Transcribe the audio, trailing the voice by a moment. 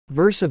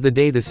Verse of the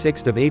day, the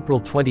 6th of April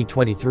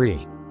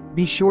 2023.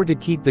 Be sure to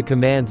keep the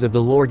commands of the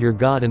Lord your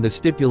God and the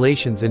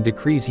stipulations and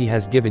decrees he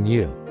has given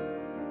you.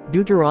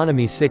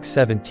 Deuteronomy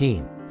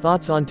 6:17.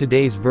 Thoughts on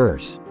today's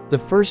verse. The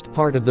first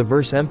part of the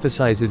verse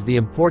emphasizes the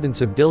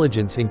importance of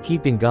diligence in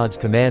keeping God's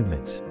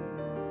commandments.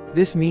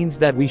 This means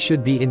that we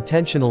should be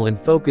intentional and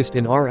focused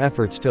in our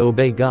efforts to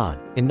obey God,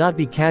 and not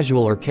be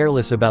casual or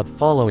careless about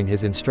following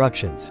his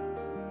instructions.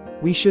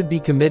 We should be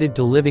committed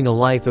to living a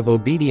life of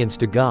obedience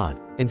to God,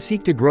 and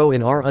seek to grow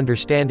in our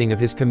understanding of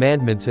his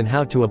commandments and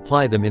how to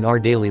apply them in our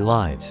daily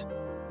lives.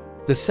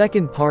 The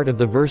second part of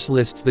the verse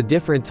lists the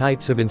different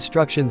types of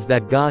instructions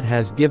that God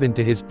has given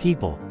to his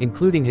people,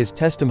 including his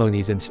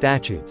testimonies and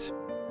statutes.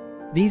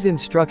 These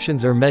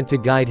instructions are meant to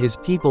guide his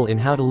people in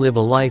how to live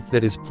a life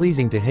that is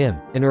pleasing to him,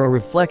 and are a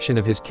reflection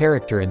of his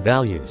character and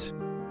values.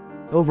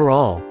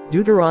 Overall,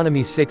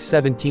 Deuteronomy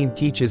 6:17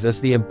 teaches us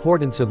the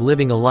importance of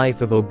living a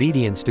life of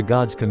obedience to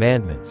God's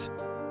commandments.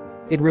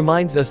 It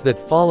reminds us that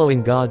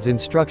following God's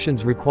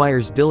instructions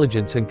requires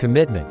diligence and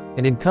commitment,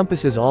 and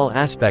encompasses all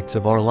aspects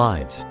of our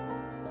lives.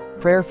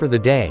 Prayer for the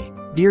day.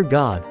 Dear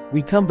God,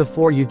 we come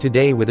before you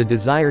today with a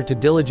desire to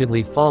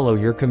diligently follow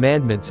your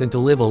commandments and to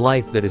live a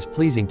life that is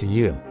pleasing to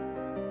you.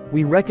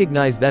 We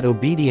recognize that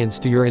obedience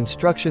to your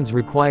instructions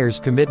requires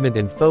commitment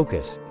and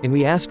focus, and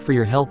we ask for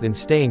your help in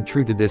staying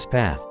true to this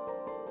path.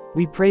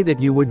 We pray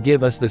that you would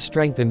give us the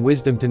strength and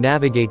wisdom to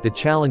navigate the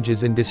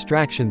challenges and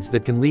distractions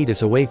that can lead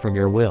us away from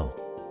your will.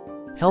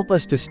 Help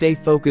us to stay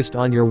focused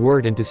on your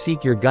word and to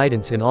seek your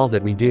guidance in all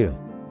that we do.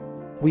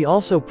 We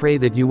also pray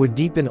that you would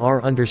deepen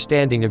our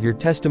understanding of your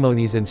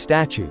testimonies and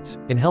statutes,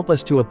 and help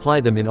us to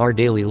apply them in our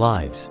daily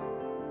lives.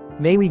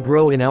 May we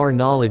grow in our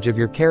knowledge of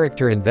your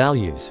character and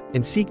values,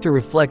 and seek to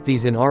reflect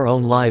these in our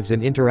own lives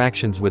and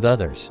interactions with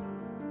others.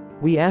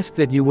 We ask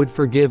that you would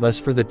forgive us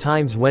for the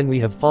times when we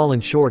have fallen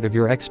short of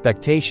your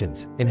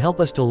expectations, and help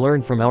us to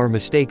learn from our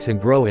mistakes and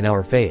grow in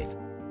our faith.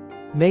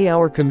 May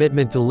our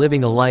commitment to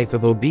living a life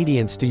of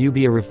obedience to you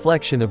be a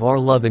reflection of our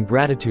love and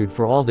gratitude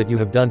for all that you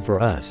have done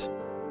for us.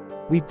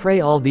 We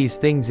pray all these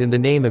things in the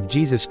name of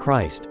Jesus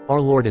Christ,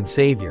 our Lord and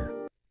Savior.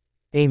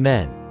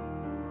 Amen.